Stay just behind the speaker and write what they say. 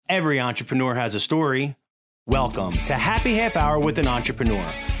Every entrepreneur has a story. Welcome to Happy Half Hour with an Entrepreneur,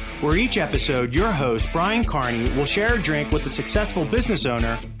 where each episode, your host, Brian Carney, will share a drink with a successful business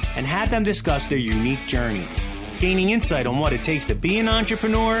owner and have them discuss their unique journey, gaining insight on what it takes to be an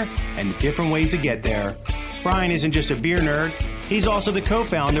entrepreneur and the different ways to get there. Brian isn't just a beer nerd. He's also the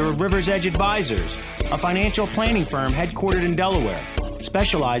co-founder of River's Edge Advisors, a financial planning firm headquartered in Delaware,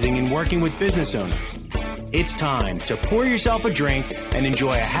 specializing in working with business owners. It's time to pour yourself a drink and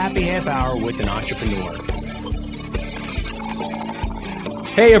enjoy a happy half hour with an entrepreneur.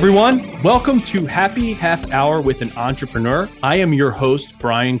 Hey everyone, welcome to Happy Half Hour with an Entrepreneur. I am your host,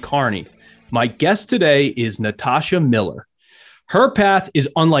 Brian Carney. My guest today is Natasha Miller. Her path is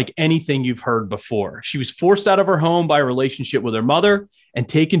unlike anything you've heard before. She was forced out of her home by a relationship with her mother and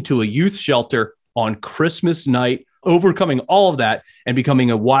taken to a youth shelter on Christmas night, overcoming all of that and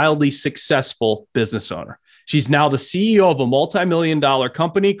becoming a wildly successful business owner. She's now the CEO of a multi-million-dollar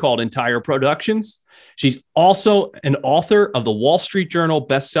company called Entire Productions. She's also an author of the Wall Street Journal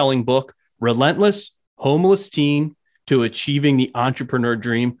best-selling book, Relentless Homeless Teen to Achieving the Entrepreneur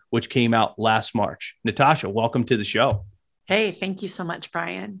Dream, which came out last March. Natasha, welcome to the show. Hey, thank you so much,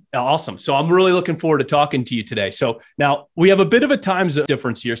 Brian. Awesome. So I'm really looking forward to talking to you today. So now we have a bit of a time zone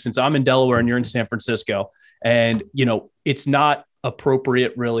difference here since I'm in Delaware and you're in San Francisco. And, you know, it's not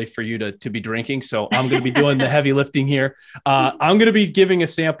appropriate really for you to be drinking. So I'm going to be doing the heavy lifting here. I'm going to be giving a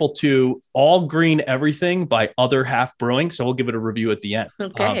sample to All Green Everything by Other Half Brewing. So we'll give it a review at the end.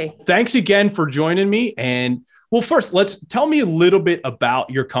 Okay. Thanks again for joining me. And well, first, tell me a little bit about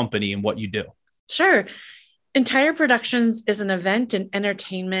your company and what you do. Sure. Entire Productions is an event and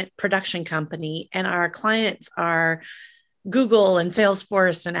entertainment production company, and our clients are Google and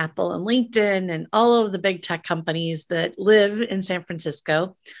Salesforce and Apple and LinkedIn and all of the big tech companies that live in San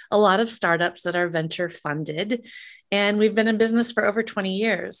Francisco, a lot of startups that are venture funded. And we've been in business for over 20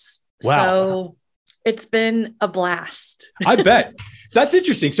 years. Wow. So it's been a blast. I bet. So that's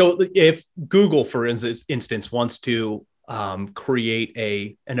interesting. So if Google, for instance, wants to create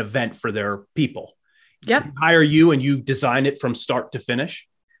an event for their people, yep, hire you and you design it from start to finish?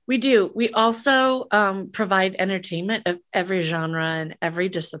 We do. We also provide entertainment of every genre and every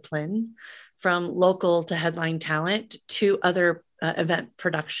discipline, from local to headline talent to other event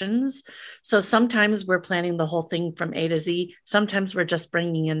productions. So sometimes we're planning the whole thing from A to Z. Sometimes we're just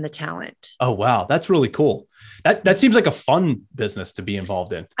bringing in the talent. Oh, wow. That's really cool. That seems like a fun business to be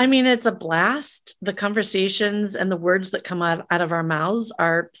involved in. I mean, it's a blast. The conversations and the words that come out of our mouths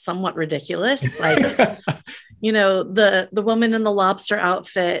are somewhat ridiculous. Like, you know, the woman in the lobster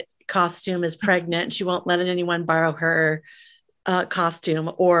outfit costume is pregnant. She won't let anyone borrow her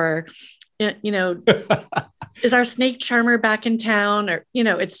costume. Or, you know, is our snake charmer back in town? Or, you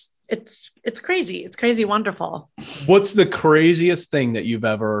know, it's crazy. It's crazy, wonderful. What's the craziest thing that you've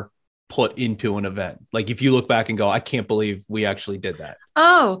ever put into an event? Like if you look back and go, I can't believe we actually did that.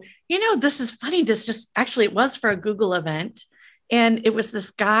 Oh, you know, this is funny. It was for a Google event. And it was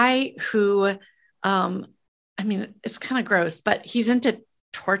this guy who, I mean, it's kind of gross, but he's into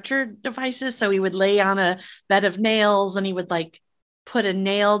torture devices. So he would lay on a bed of nails and he would like put a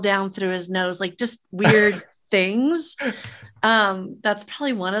nail down through his nose, like just weird things. That's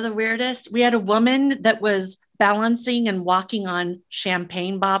probably one of the weirdest. We had a woman that was balancing and walking on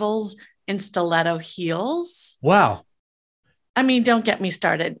champagne bottles in stiletto heels. Wow. I mean, don't get me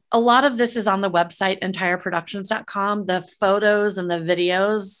started. A lot of this is on the website, entireproductions.com. The photos and the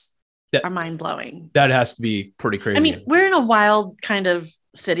videos are mind-blowing. That has to be pretty crazy. I mean, we're in a wild kind of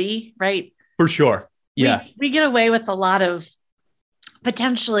city, right? For sure. Yeah. We get away with a lot of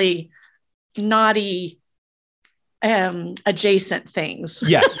potentially naughty adjacent things.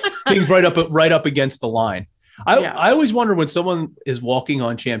 Yeah. Things right up against the line. I always wonder when someone is walking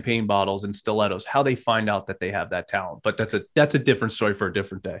on champagne bottles and stilettos, how they find out that they have that talent. But that's a different story for a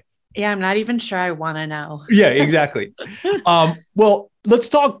different day. Yeah, I'm not even sure I want to know. Yeah, exactly. Well, let's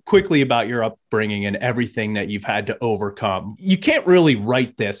talk quickly about your upbringing and everything that you've had to overcome. You can't really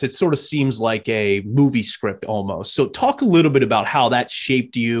write this. It sort of seems like a movie script almost. So talk a little bit about how that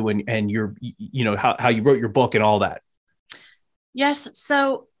shaped you and your, you know, how you wrote your book and all that. Yes.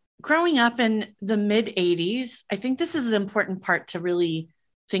 So growing up in the mid 80s, I think this is the important part to really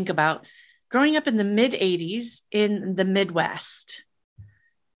think about. Growing up in the mid 80s in the Midwest,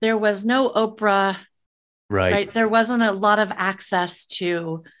 there was no Oprah, right? There wasn't a lot of access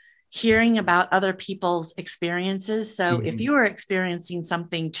to hearing about other people's experiences. So if you were experiencing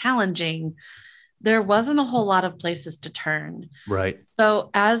something challenging, there wasn't a whole lot of places to turn. Right.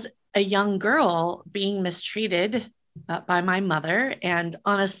 So as a young girl being mistreated by my mother, and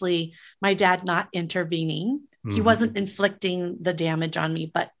honestly, my dad not intervening, he wasn't inflicting the damage on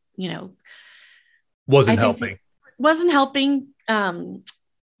me, but Wasn't helping. Wasn't helping.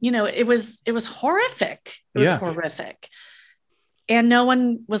 It was horrific. It was horrific. And no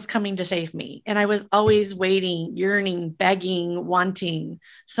one was coming to save me. And I was always waiting, yearning, begging, wanting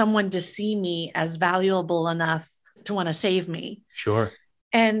someone to see me as valuable enough to want to save me. Sure.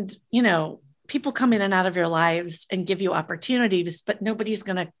 And, people come in and out of your lives and give you opportunities, but nobody's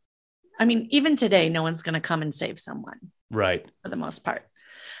going to, even today, no one's going to come and save someone. Right. For the most part.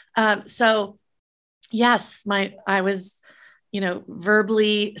 So yes, I was,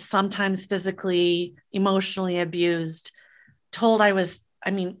 verbally, sometimes physically, emotionally abused, told this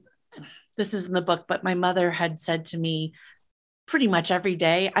is in the book, but my mother had said to me pretty much every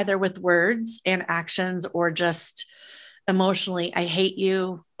day, either with words and actions or just emotionally, I hate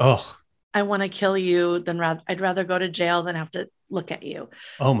you. Oh, I want to kill you. I'd rather go to jail than have to look at you.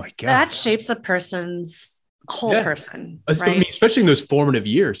 Oh my God. That shapes a person's whole person. Right? Especially in those formative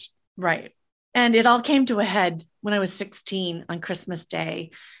years. Right. And it all came to a head when I was 16 on Christmas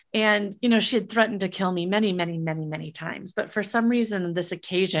Day. And, she had threatened to kill me many, many, many, many times. But for some reason, on this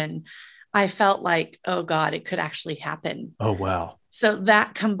occasion, I felt like, oh God, it could actually happen. Oh, wow. So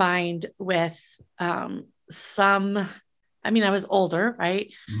that combined with I was older, right?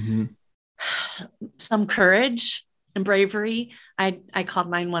 Mm-hmm. Some courage and bravery. I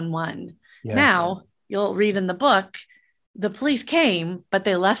called 911. Yeah. Now you'll read in the book, the police came, but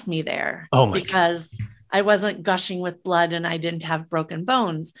they left me there because I wasn't gushing with blood and I didn't have broken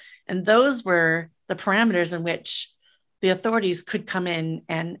bones. And those were the parameters in which the authorities could come in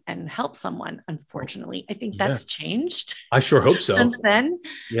and help someone. Unfortunately, I think that's changed. I sure hope so. Since then.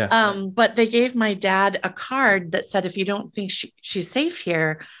 Yeah. But they gave my dad a card that said, if you don't think she's safe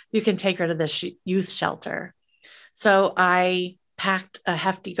here, you can take her to the youth shelter. So I packed a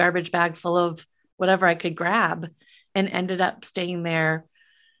hefty garbage bag full of whatever I could grab and ended up staying there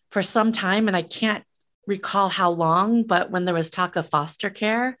for some time. And I can't recall how long, but when there was talk of foster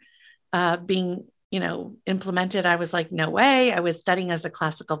care being implemented, I was like, no way. I was studying as a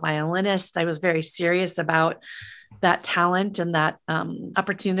classical violinist. I was very serious about that talent and that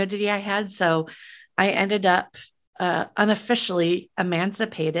opportunity I had. So I ended up unofficially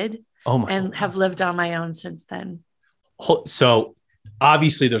emancipated and have lived on my own since then. So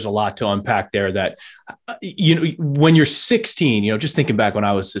obviously there's a lot to unpack there that, when you're 16, just thinking back when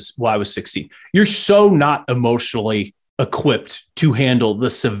I was 16, you're so not emotionally equipped to handle the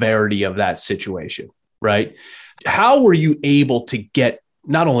severity of that situation, right? How were you able to get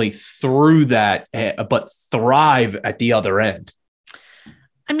not only through that, but thrive at the other end?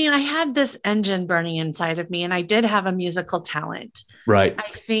 I had this engine burning inside of me and I did have a musical talent. Right. I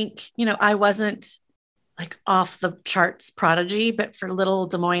think, I wasn't like off the charts prodigy, but for little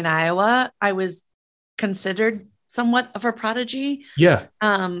Des Moines, Iowa, I was considered somewhat of a prodigy. Yeah.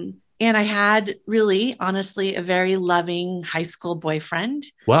 And I had really, honestly, a very loving high school boyfriend.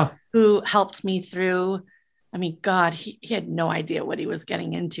 Wow. Who helped me through. God, he had no idea what he was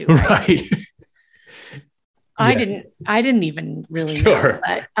getting into. Right. I didn't even really know,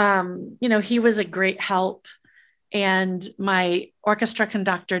 but, he was a great help. And my orchestra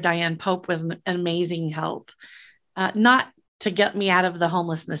conductor, Diane Pope, was an amazing help, not to get me out of the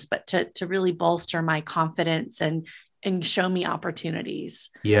homelessness, but to really bolster my confidence and show me opportunities.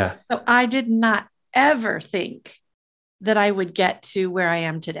 Yeah. So I did not ever think that I would get to where I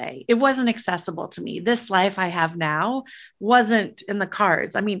am today. It wasn't accessible to me. This life I have now wasn't in the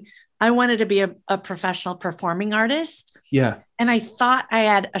cards. I wanted to be a professional performing artist. Yeah. And I thought I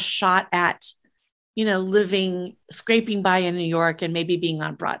had a shot at, scraping by in New York and maybe being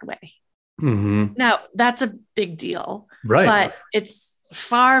on Broadway. Mm-hmm. Now that's a big deal, right? But it's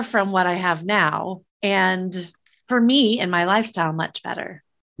far from what I have now. And for me and my lifestyle, much better.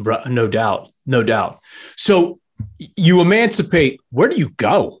 No doubt. No doubt. So you emancipate. Where do you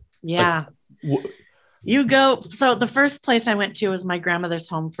go? Yeah. You go. So the first place I went to was my grandmother's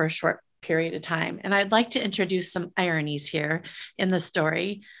home for a short period of time. And I'd like to introduce some ironies here in the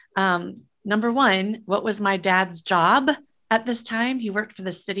story. Number one, what was my dad's job at this time? He worked for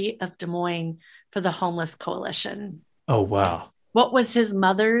the city of Des Moines for the Homeless Coalition. Oh, wow. What was his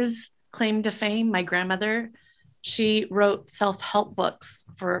mother's claim to fame? My grandmother, she wrote self-help books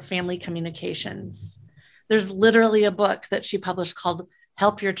for family communications. There's literally a book that she published called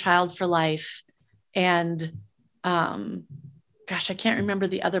Help Your Child for Life. And I can't remember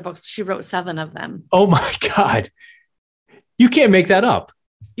the other books. She wrote 7 of them. Oh my God. You can't make that up.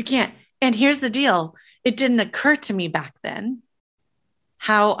 You can't. And here's the deal. It didn't occur to me back then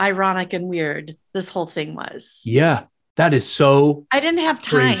how ironic and weird this whole thing was. Yeah. That is so I didn't have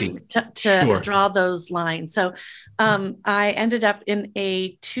crazy. time to draw those lines. So I ended up in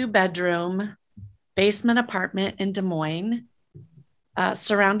a 2-bedroom basement apartment in Des Moines,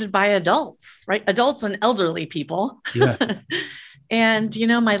 surrounded by adults, right? Adults and elderly people. Yeah. And,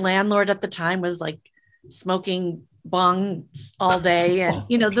 my landlord at the time was like smoking bongs all day. And,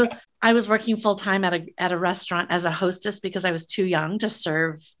 I was working full time at a restaurant as a hostess because I was too young to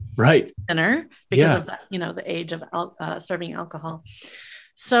serve dinner because of the age of serving alcohol.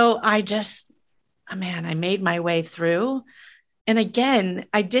 So I made my way through. And again,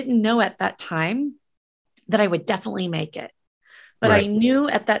 I didn't know at that time that I would definitely make it, but I knew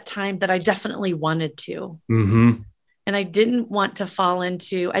at that time that I definitely wanted to. Mm-hmm. And I didn't want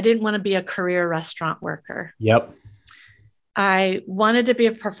to be a career restaurant worker. Yep. I wanted to be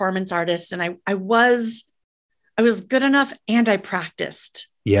a performance artist, and I was good enough, and I practiced.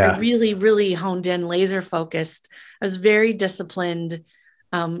 Yeah. I really, really honed in, laser focused. I was very disciplined.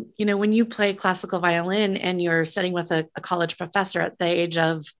 When you play classical violin and you're studying with a college professor at the age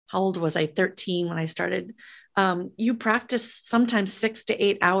of, how old was I? 13 when I started. You practice sometimes 6 to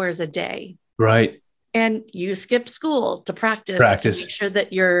 8 hours a day. Right. And you skip school to practice. To make sure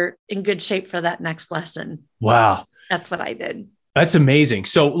that you're in good shape for that next lesson. Wow. That's what I did. That's amazing.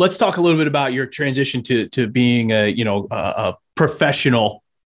 So let's talk a little bit about your transition to being a professional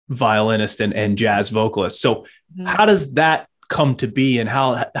violinist and jazz vocalist. So how does that come to be, and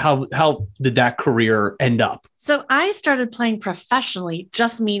how did that career end up? So I started playing professionally,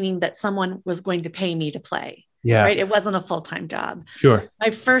 just meaning that someone was going to pay me to play. Yeah. Right. It wasn't a full-time job. Sure.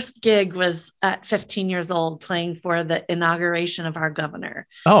 My first gig was at 15 years old, playing for the inauguration of our governor.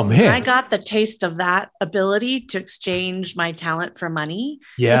 Oh, man. And I got the taste of that ability to exchange my talent for money.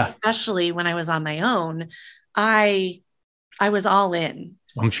 Yeah. Especially when I was on my own. I was all in.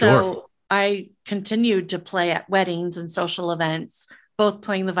 I'm sure. So I continued to play at weddings and social events, both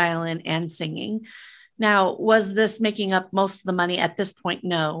playing the violin and singing. Now, was this making up most of the money at this point?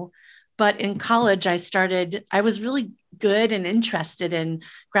 No. But in college, I was really good and interested in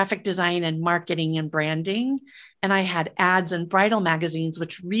graphic design and marketing and branding. And I had ads in bridal magazines,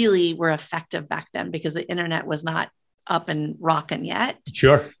 which really were effective back then because the internet was not up and rocking yet.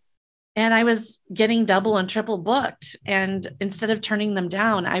 Sure. And I was getting double and triple booked. And instead of turning them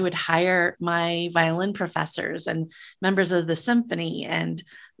down, I would hire my violin professors and members of the symphony and,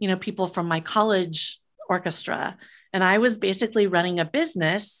 people from my college orchestra. And I was basically running a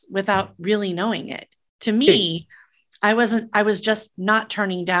business without really knowing it. To me, I was just not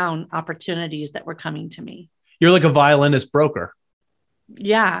turning down opportunities that were coming to me. You're like a violinist broker.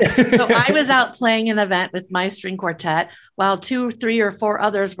 Yeah. So I was out playing an event with my string quartet while 2, 3, or 4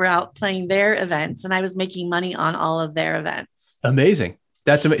 others were out playing their events, and I was making money on all of their events. Amazing.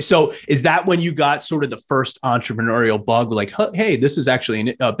 That's amazing. So is that when you got sort of the first entrepreneurial bug? Like, hey, this is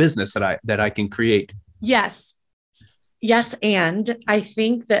actually a business that I can create. Yes. Yes. And I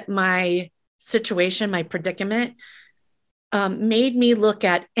think that my situation, my predicament, made me look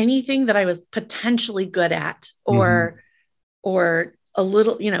at anything that I was potentially good at or a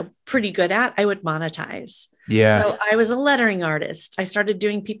little, pretty good at, I would monetize. Yeah. So I was a lettering artist. I started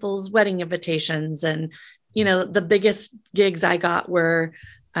doing people's wedding invitations, and, the biggest gigs I got were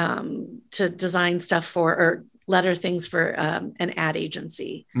to design stuff for, or letter things for an ad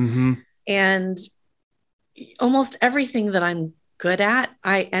agency. Mm-hmm. And almost everything that I'm good at,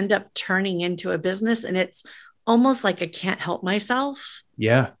 I end up turning into a business, and it's almost like I can't help myself.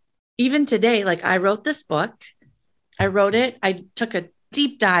 Yeah. Even today, like I wrote this book, I took a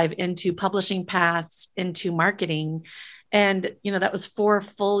deep dive into publishing paths, into marketing. And, that was 4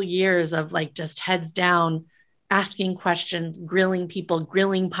 full years of like just heads down, asking questions, grilling people,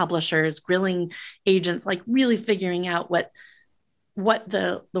 grilling publishers, grilling agents, like really figuring out what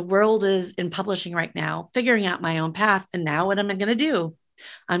the world is in publishing right now, figuring out my own path. And now what am I going to do?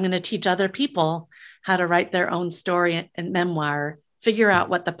 I'm going to teach other people how to write their own story and memoir, figure out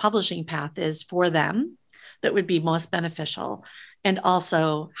what the publishing path is for them that would be most beneficial, and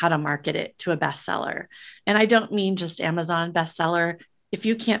also how to market it to a bestseller. And I don't mean just Amazon bestseller. If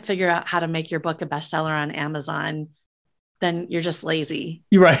you can't figure out how to make your book a bestseller on Amazon, then you're just lazy.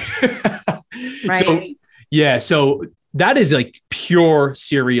 You're right. Right. So that is like pure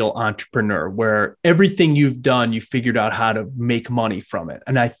serial entrepreneur, where everything you've done, you figured out how to make money from it.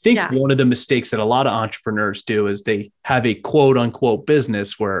 And I think one of the mistakes that a lot of entrepreneurs do is they have a quote unquote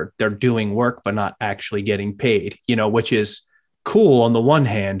business where they're doing work, but not actually getting paid, which is cool on the one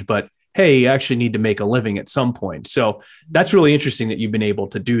hand, but hey, you actually need to make a living at some point. So that's really interesting that you've been able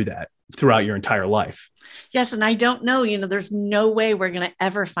to do that throughout your entire life. Yes. And I don't know, there's no way we're going to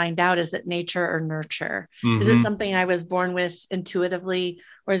ever find out. Is it nature or nurture? Mm-hmm. Is it something I was born with intuitively,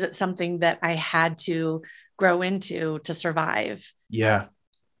 or is it something that I had to grow into to survive? Yeah.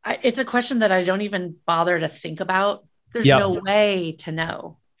 It's a question that I don't even bother to think about. There's no way to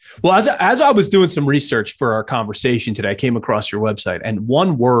know. Well, as I was doing some research for our conversation today, I came across your website, and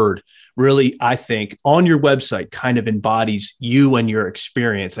one word really, I think, on your website kind of embodies you and your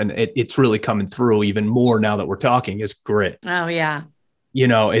experience. And it's really coming through even more now that we're talking, is grit. Oh, yeah.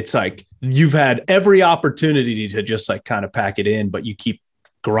 It's like you've had every opportunity to just like kind of pack it in, but you keep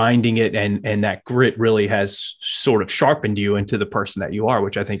grinding it. And that grit really has sort of sharpened you into the person that you are,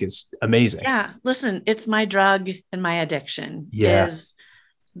 which I think is amazing. Yeah. Listen, it's my drug and my addiction is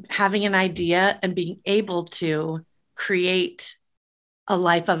having an idea and being able to create a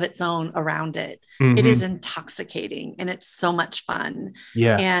life of its own around it. Mm-hmm. It is intoxicating and it's so much fun.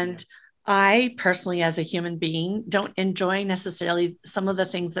 Yeah. And I personally, as a human being, don't enjoy necessarily some of the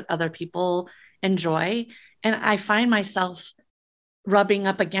things that other people enjoy. And I find myself rubbing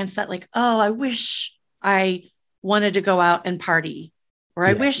up against that, like, oh, I wish I wanted to go out and party, or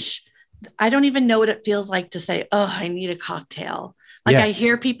I wish, I don't even know what it feels like to say, oh, I need a cocktail. Like I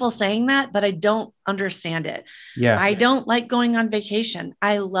hear people saying that, but I don't understand it. Yeah. I don't like going on vacation.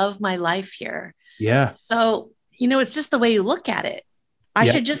 I love my life here. Yeah. So, it's just the way you look at it. I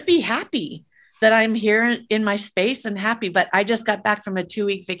should just be happy that I'm here in my space and happy. But I just got back from a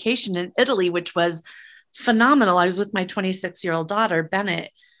 2-week vacation in Italy, which was phenomenal. I was with my 26-year-old daughter, Bennett,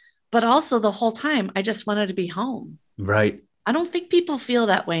 but also the whole time I just wanted to be home. Right. I don't think people feel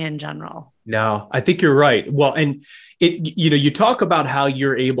that way in general. No, I think you're right. Well, and you talk about how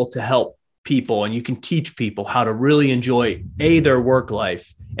you're able to help people and you can teach people how to really enjoy their work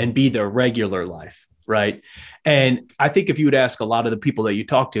life and B, their regular life. Right. And I think if you would ask a lot of the people that you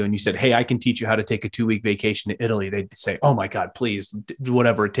talk to and you said, hey, I can teach you how to take a 2-week vacation to Italy, they'd say, oh my God, please,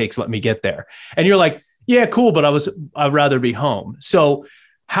 whatever it takes, let me get there. And you're like, yeah, cool. But I'd rather be home. So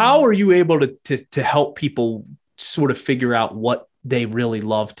how are you able to help people sort of figure out what they really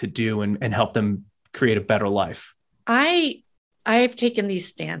love to do and help them create a better life? I've taken these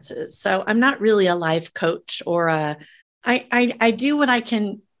stances. So I'm not really a life coach or I do what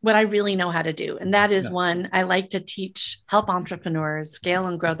I really know how to do. And that is one, I like to help entrepreneurs scale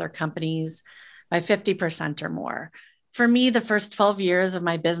and grow their companies by 50% or more. For me, the first 12 years of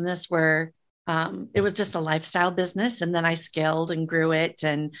my business were, it was just a lifestyle business. And then I scaled and grew it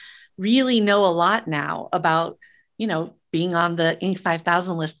and really know a lot now about, being on the Inc.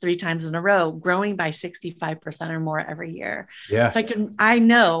 5000 list 3 times in a row, growing by 65% or more every year. Yeah. So I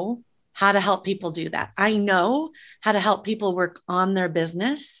know how to help people do that. I know how to help people work on their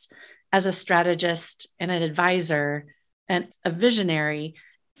business as a strategist and an advisor and a visionary.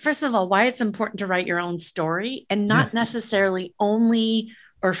 First of all, why it's important to write your own story and not necessarily only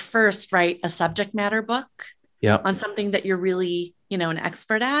or first write a subject matter book on something that you're really, an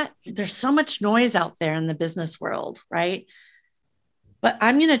expert at. There's so much noise out there in the business world, right? But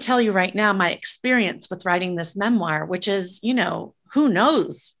I'm going to tell you right now, my experience with writing this memoir, which is, who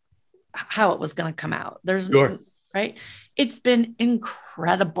knows how it was going to come out. Right. It's been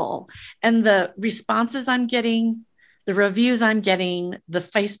incredible. And the responses I'm getting, the reviews I'm getting, the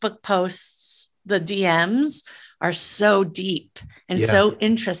Facebook posts, the DMs are so deep and so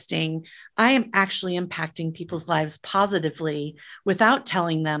interesting. I am actually impacting people's lives positively without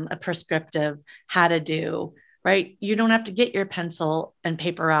telling them a prescriptive how to do, right? You don't have to get your pencil and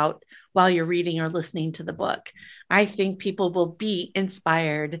paper out while you're reading or listening to the book. I think people will be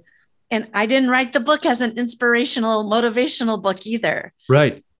inspired. And I didn't write the book as an inspirational, motivational book either.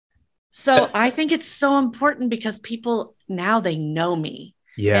 Right. So I think it's so important because people now they know me.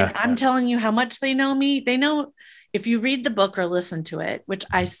 Yeah. And I'm telling you how much they know me. They know if you read the book or listen to it, which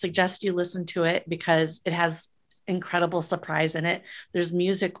I suggest you listen to it because it has incredible surprise in it. There's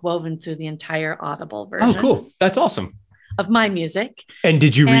music woven through the entire Audible version. Oh, cool. That's awesome. Of my music. And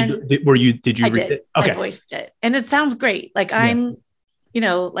did you read it? Okay. I voiced it. And it sounds great. Like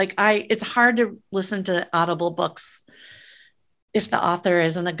it's hard to listen to Audible books if the author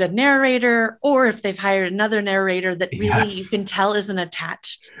isn't a good narrator or if they've hired another narrator that really you can tell isn't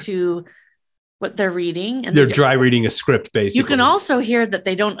attached to what they're reading. And they're dry reading a script, basically. You can also hear that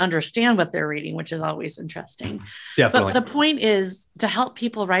they don't understand what they're reading, which is always interesting. Definitely. But the point is to help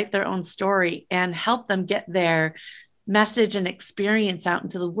people write their own story and help them get their message and experience out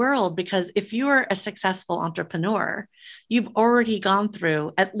into the world. Because if you are a successful entrepreneur, you've already gone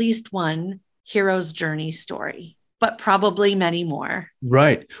through at least one hero's journey story. but probably many more.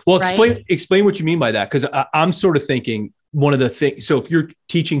 Right. Well, Right? explain what you mean by that. Cause I'm sort of thinking one of the things. So if you're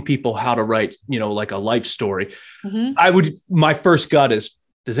teaching people how to write, like a life story, my first gut is,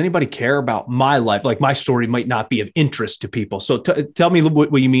 does anybody care about my life? Like my story might not be of interest to people. So tell me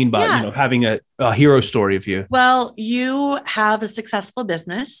what you mean by, having a hero story of you. Well, you have a successful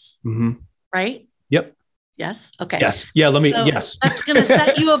business, right? Yep. Yes. Okay. Yes. Yeah. Yes. That's going to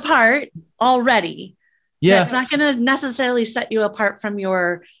set you apart already. Yeah. It's not going to necessarily set you apart from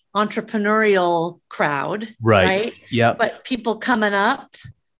your entrepreneurial crowd. Right. Yeah. But people coming up,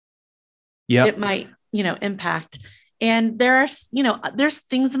 it might, impact. And there's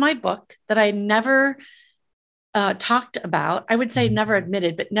things in my book that I never talked about. I would say never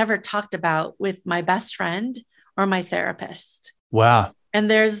admitted, but never talked about with my best friend or my therapist. Wow. And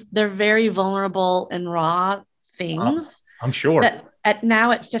they're very vulnerable and raw things. I'm sure. That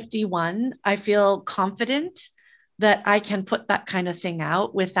at 51, I feel confident that I can put that kind of thing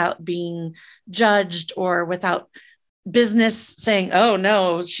out without being judged or without business saying, oh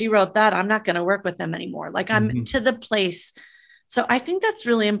no, she wrote that, I'm not going to work with them anymore. Like I'm to the place. So I think that's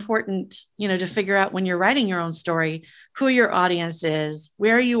really important, to figure out when you're writing your own story, who your audience is,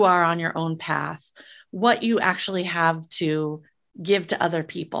 where you are on your own path, what you actually have to give to other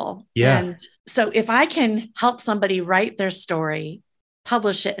people. Yeah. And so if I can help somebody write their story,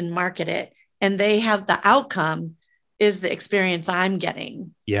 publish it and market it, and they have the outcome is the experience I'm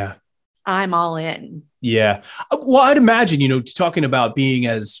getting. Yeah. I'm all in. Yeah. Well, I'd imagine, talking about being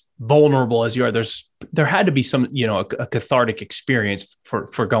as vulnerable as you are, there had to be some, a cathartic experience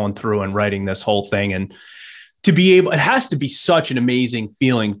for going through and writing this whole thing. And to be able, it has to be such an amazing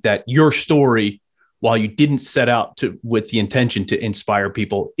feeling that your story, while you didn't set out with the intention to inspire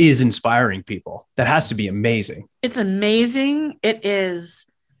people, is inspiring people. That has to be amazing. It's amazing. It is.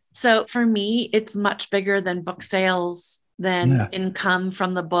 So for me, it's much bigger than book sales, than income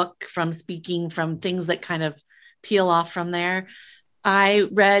from the book, from speaking, from things that kind of peel off from there. I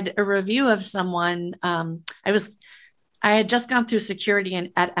read a review of someone. I had just gone through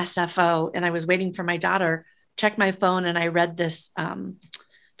security at SFO, and I was waiting for my daughter, check my phone, and I read this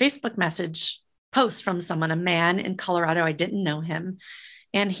Facebook message post from someone, a man in Colorado. I didn't know him.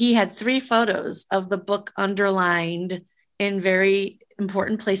 And he had 3 photos of the book underlined in very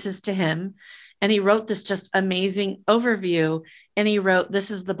important places to him. And he wrote this just amazing overview. And he wrote,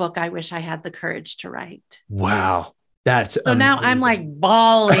 "This is the book I wish I had the courage to write." Wow. That's so amazing. Now I'm like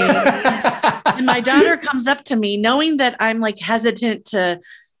bawling. And my daughter comes up to me knowing that I'm like hesitant to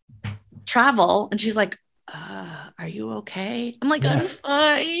travel. And she's like, "Are you okay?" I'm like, "I'm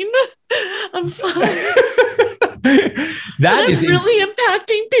fine. I'm fine." That is really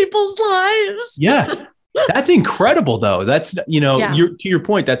impacting people's lives. Yeah. That's incredible though. That's, to your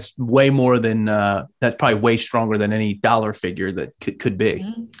point, that's way more than, that's probably way stronger than any dollar figure that could be.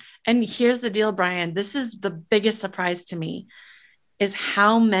 Mm-hmm. And here's the deal, Brian, this is the biggest surprise to me is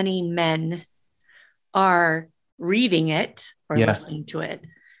how many men are reading it or listening to it,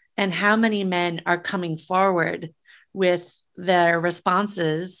 and how many men are coming forward with their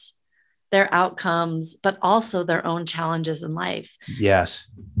responses, their outcomes, but also their own challenges in life. Yes.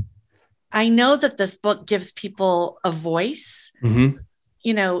 I know that this book gives people a voice,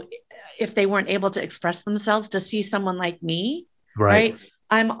 if they weren't able to express themselves, to see someone like me, right?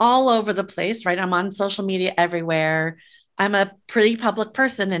 I'm all over the place, right? I'm on social media everywhere. I'm a pretty public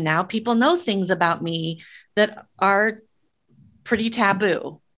person. And now people know things about me that are pretty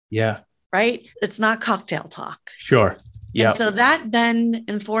taboo. Yeah. Right? It's not cocktail talk. Sure. Yeah. And so that then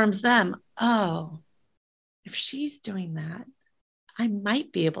informs them, oh, if she's doing that, I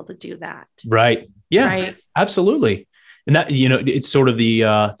might be able to do that. Right. Yeah, right? Absolutely. And that, it's sort of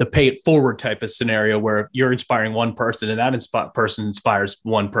the pay it forward type of scenario where you're inspiring one person and that person inspires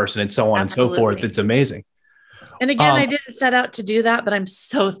one person and so on and so forth. It's amazing. And again, I didn't set out to do that, but I'm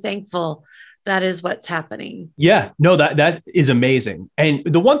so thankful that is what's happening. Yeah, no, that is amazing. And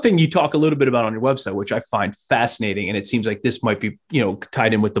the one thing you talk a little bit about on your website, which I find fascinating, and it seems like this might be,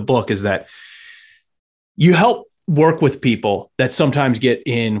 tied in with the book, is that you help work with people that sometimes get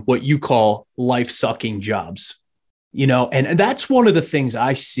in what you call life-sucking jobs, and that's one of the things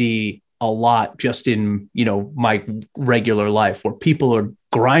I see a lot just in, my regular life, where people are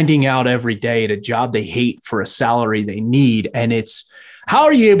grinding out every day at a job they hate for a salary they need. And it's, how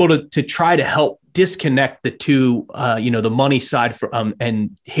are you able to try to help disconnect the two, the money side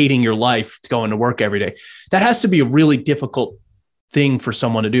and hating your life going to work every day? That has to be a really difficult thing for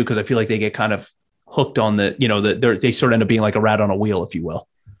someone to do, because I feel like they get kind of hooked on they sort of end up being like a rat on a wheel, if you will.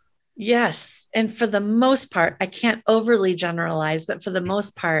 Yes. And for the most part, I can't overly generalize, but for the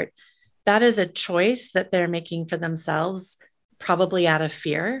most part, that is a choice that they're making for themselves, probably out of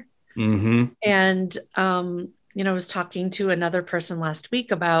fear. Mm-hmm. And, I was talking to another person last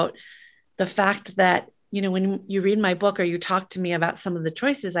week about the fact that, when you read my book or you talk to me about some of the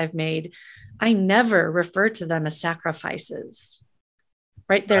choices I've made, I never refer to them as sacrifices,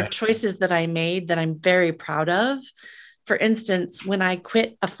 right? They're choices that I made that I'm very proud of. For instance, when I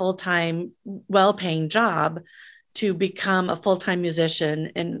quit a full-time, well-paying job to become a full-time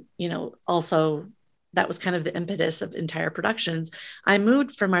musician, and, also that was kind of the impetus of Entire Productions, I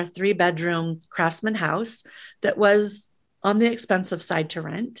moved from our 3-bedroom Craftsman house that was on the expensive side to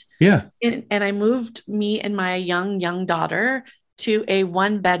rent. Yeah. And I moved me and my young daughter to a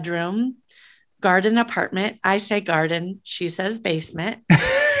 1-bedroom garden apartment. I say garden, she says basement.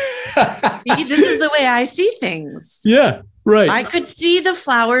 See, this is the way I see things. Yeah, right. I could see the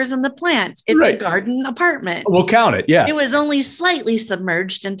flowers and the plants. It's a garden apartment. We'll count it. Yeah. It was only slightly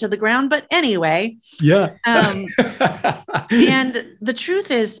submerged into the ground, but anyway. Yeah. And the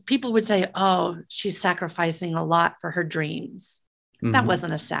truth is, people would say, oh, she's sacrificing a lot for her dreams. Mm-hmm. That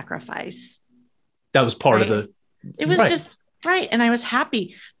wasn't a sacrifice. That was part of the... It was just... Right. And I was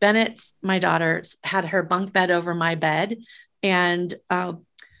happy. Bennett's, my daughter, had her bunk bed over my bed. And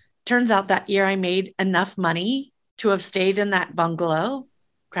turns out that year I made enough money to have stayed in that bungalow,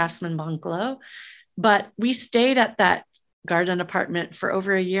 Craftsman bungalow. But we stayed at that garden apartment for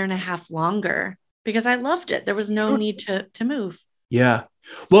over 1.5 years longer because I loved it. There was no need to move. Yeah.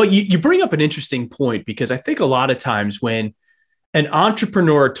 Well, you bring up an interesting point, because I think a lot of times when an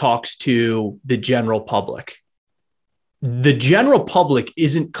entrepreneur talks to the general public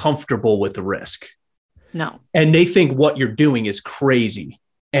isn't comfortable with the risk. No. And they think what you're doing is crazy.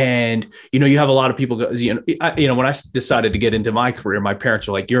 And, you have a lot of people go, when I decided to get into my career, my parents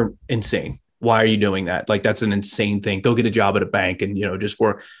were like, you're insane. Why are you doing that? Like, that's an insane thing. Go get a job at a bank. And, just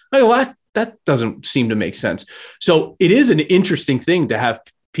for, that doesn't seem to make sense. So it is an interesting thing to have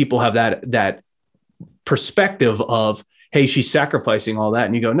people have that perspective of, hey, she's sacrificing all that.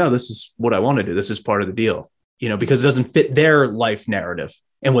 And you go, no, this is what I want to do. This is part of the deal. Because it doesn't fit their life narrative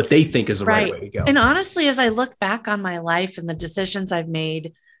and what they think is the right way to go. And honestly, as I look back on my life and the decisions I've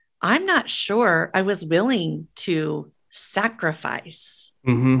made, I'm not sure I was willing to sacrifice.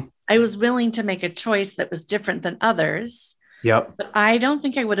 Mm-hmm. I was willing to make a choice that was different than others. Yep. But I don't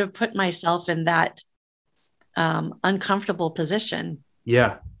think I would have put myself in that uncomfortable position.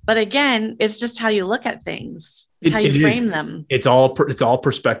 Yeah. But again, it's just how you look at things. It's how you frame them. It's all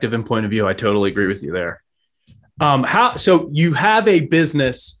perspective and point of view. I totally agree with you there. So you have a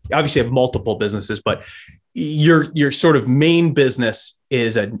business, obviously you have multiple businesses, but your sort of main business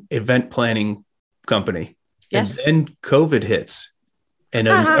is an event planning company. Yes. And then COVID hits and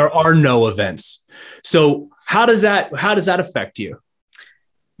there are no events. So how does that affect you?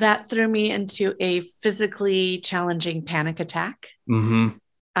 That threw me into a physically challenging panic attack. Mm-hmm.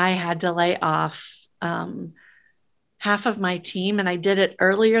 I had to lay off half of my team, and I did it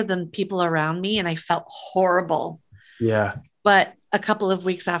earlier than people around me, and I felt horrible. Yeah. But a couple of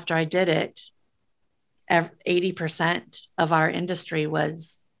weeks after I did it, 80% of our industry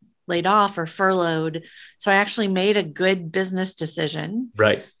was laid off or furloughed. So I actually made a good business decision.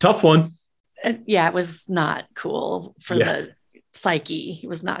 Right. Tough one. Yeah, it was not cool for the psyche. It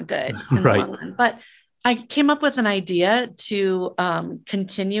was not good in the long run. But I came up with an idea to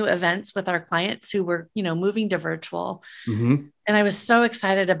continue events with our clients who were, moving to virtual. Mm-hmm. And I was so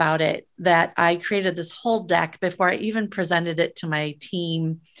excited about it that I created this whole deck before I even presented it to my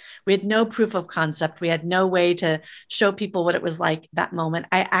team. We had no proof of concept. We had no way to show people what it was like that moment.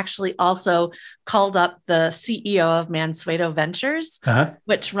 I actually also called up the CEO of Mansueto Ventures,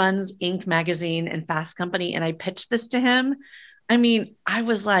 which runs Inc. magazine and Fast Company. And I pitched this to him. I mean, I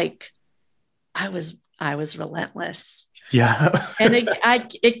was relentless. Yeah. And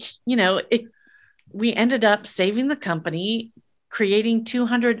we ended up saving the company, creating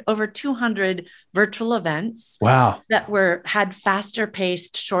over 200 virtual events. Wow. That had faster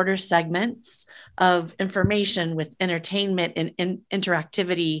paced, shorter segments of information with entertainment and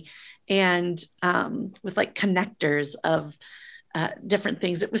interactivity, and with like connectors of different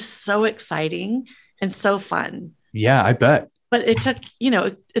things. It was so exciting and so fun. Yeah, I bet. But it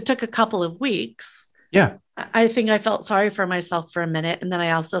took a couple of weeks. Yeah. I think I felt sorry for myself for a minute. And then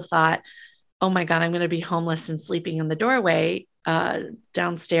I also thought, oh my God, I'm going to be homeless and sleeping in the doorway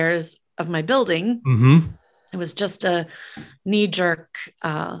downstairs of my building. Mm-hmm. It was just a knee-jerk,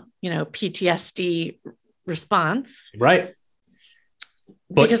 PTSD response. Right.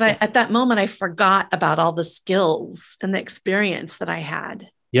 Because at that moment, I forgot about all the skills and the experience that I had.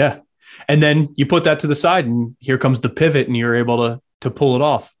 Yeah. And then you put that to the side and here comes the pivot and you're able to pull it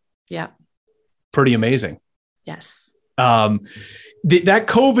off. Yeah. pretty amazing. Yes. That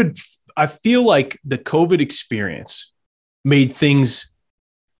COVID, I feel like the COVID experience made things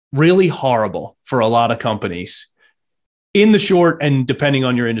really horrible for a lot of companies in the short and depending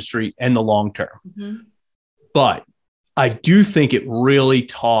on your industry and the long term. Mm-hmm. But I do think it really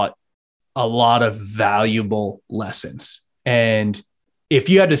taught a lot of valuable lessons. And if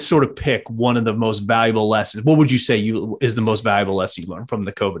you had to sort of pick one of the most valuable lessons, what would you say is the most valuable lesson you learned from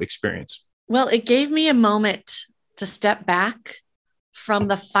the COVID experience? Well, it gave me a moment to step back from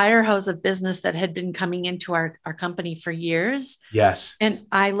the fire hose of business that had been coming into our company for years. Yes. And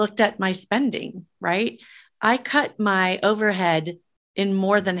I looked at my spending, right? I cut my overhead in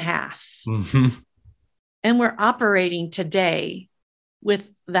more than half. Mm-hmm. And we're operating today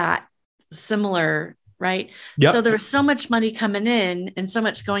with that similar, right? Yep. So there was so much money coming in and so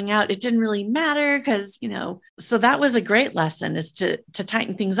much going out. It didn't really matter because, so that was a great lesson, is to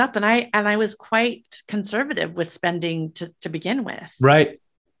tighten things up. And I was quite conservative with spending to begin with. Right.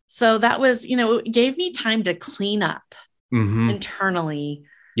 So that was, it gave me time to clean up internally.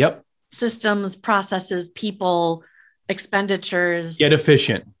 Yep. Systems, processes, people, expenditures. Get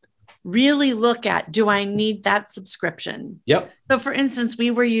efficient. Really look at, do I need that subscription? Yep. So for instance,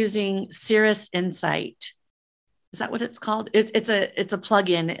 we were using Cirrus Insight. Is that what it's called? It's a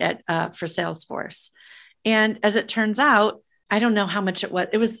plugin for Salesforce. And as it turns out, I don't know how much it was.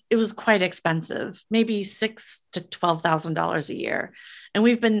 It was quite expensive, maybe $6,000 to $12,000 a year. And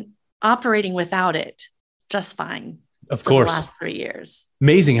we've been operating without it just fine. Of course. For the last 3 years.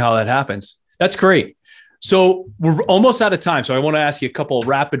 Amazing how that happens. That's great. So we're almost out of time. So I want to ask you a couple of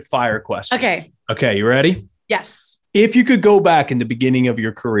rapid fire questions. Okay. You ready? Yes. If you could go back in the beginning of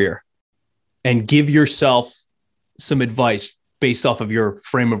your career and give yourself some advice based off of your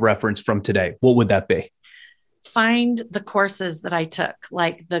frame of reference from today, what would that be? Find the courses that I took,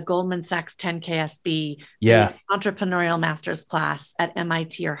 like the Goldman Sachs 10KSB, the Entrepreneurial Master's Class at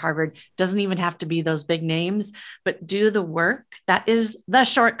MIT or Harvard. Doesn't even have to be those big names, but do the work. That is the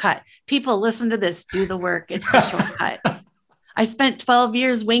shortcut. People, listen to this. Do the work. It's the shortcut. I spent 12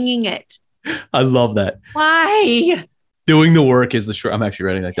 years winging it. I love that. Why? Doing the work is the short. I'm actually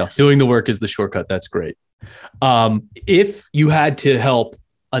writing that down. Doing the work is the shortcut. That's great. If you had to help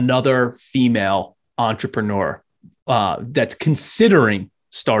another female entrepreneur that's considering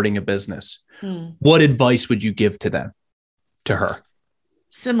starting a business, what advice would you give to her?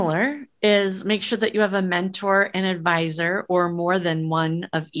 Similar is make sure that you have a mentor and advisor or more than one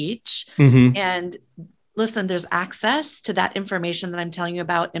of each. And listen, there's access to that information that I'm telling you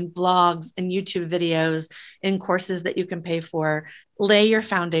about in blogs and YouTube videos, in courses that you can pay for. Lay your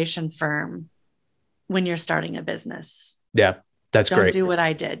foundation firm when you're starting a business. Yeah, that's great. Don't do what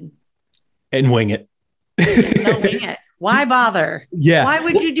I did. And wing it. Don't wing it. Why bother? Yeah. Why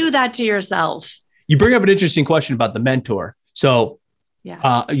would you do that to yourself? You bring up an interesting question about the mentor. So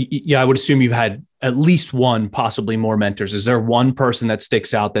I would assume you've had at least one, possibly more mentors. Is there one person that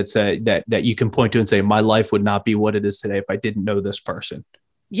sticks out that you can point to and say, my life would not be what it is today if I didn't know this person?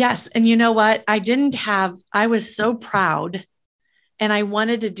 Yes. And you know what? I was so proud, and I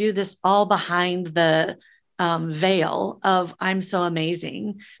wanted to do this all behind the veil of I'm so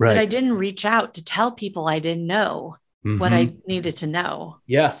amazing, but I didn't reach out to tell people I didn't know what I needed to know.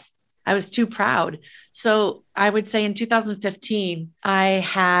 Yeah. I was too proud. So I would say in 2015, I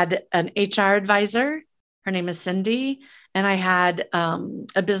had an HR advisor. Her name is Cindy. And I had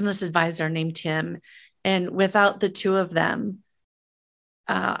a business advisor named Tim. And without the two of them,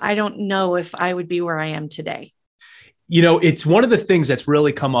 I don't know if I would be where I am today. It's one of the things that's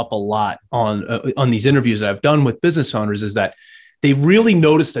really come up a lot on these interviews that I've done with business owners is that they really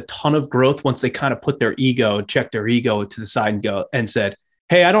noticed a ton of growth once they kind of put their ego, checked their ego to the side and said,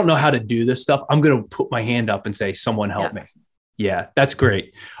 hey, I don't know how to do this stuff. I'm going to put my hand up and say, someone help me. Yeah, that's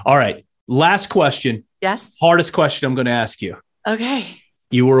great. All right. Last question. Yes. Hardest question I'm going to ask you. Okay.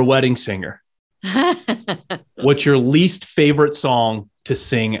 You were a wedding singer. What's your least favorite song to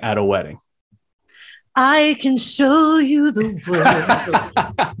sing at a wedding? I can show you the world.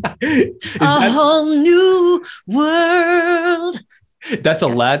 A whole new world. That's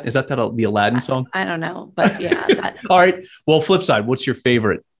Aladdin. Is that the Aladdin song? I don't know, but yeah. All right. Well, flip side, what's your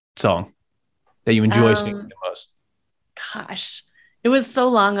favorite song that you enjoy singing the most? Gosh, it was so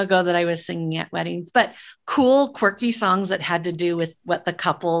long ago that I was singing at weddings, but cool, quirky songs that had to do with what the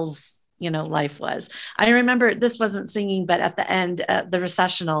couple's, life was. I remember this wasn't singing, but at the end, the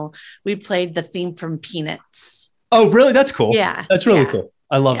recessional, we played the theme from Peanuts. Oh, really? That's cool. Yeah. That's really cool.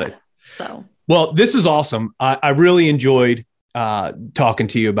 I love it. So, well, this is awesome. I really enjoyed talking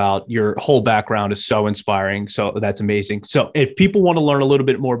to you about your whole background is so inspiring. So that's amazing. So if people want to learn a little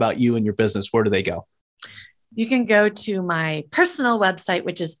bit more about you and your business, where do they go? You can go to my personal website,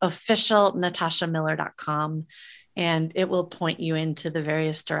 which is officialnatashamiller.com, and it will point you into the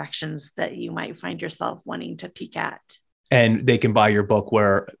various directions that you might find yourself wanting to peek at. And they can buy your book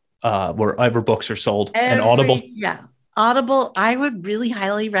wherever books are sold. And Audible. Yeah. Audible, I would really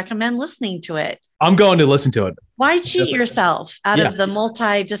highly recommend listening to it. I'm going to listen to it. Why cheat yourself out of the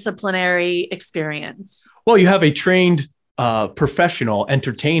multidisciplinary experience? Well, you have a trained professional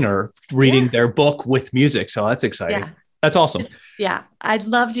entertainer reading their book with music. So that's exciting. Yeah. That's awesome. Yeah. I'd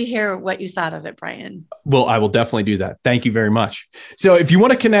love to hear what you thought of it, Brian. Well, I will definitely do that. Thank you very much. So if you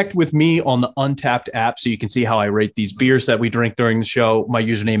want to connect with me on the Untapped app so you can see how I rate these beers that we drink during the show, my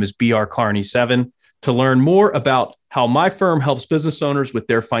username is brcarney7. To learn more about how my firm helps business owners with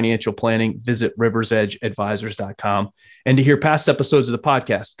their financial planning, visit riversedgeadvisors.com. And to hear past episodes of the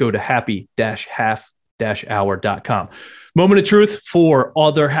podcast, go to happy-half-hour.com. Moment of truth for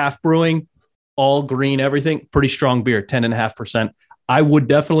Other Half Brewing, all green, everything, pretty strong beer, 10.5%. I would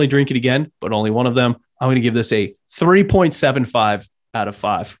definitely drink it again, but only one of them. I'm going to give this a 3.75 out of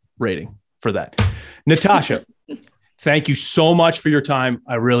 5 rating for that. Natasha, thank you so much for your time.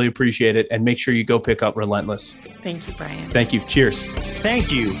 I really appreciate it. And make sure you go pick up Relentless. Thank you, Brian. Thank you. Cheers.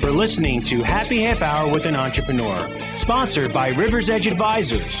 Thank you for listening to Happy Half Hour with an Entrepreneur, sponsored by Rivers Edge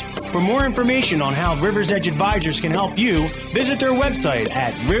Advisors. For more information on how Rivers Edge Advisors can help you, visit their website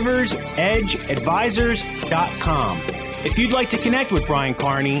at riversedgeadvisors.com. If you'd like to connect with Brian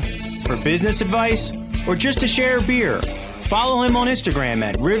Carney for business advice or just to share a beer, follow him on Instagram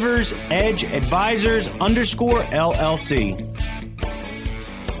at riversedgeadvisors_LLC.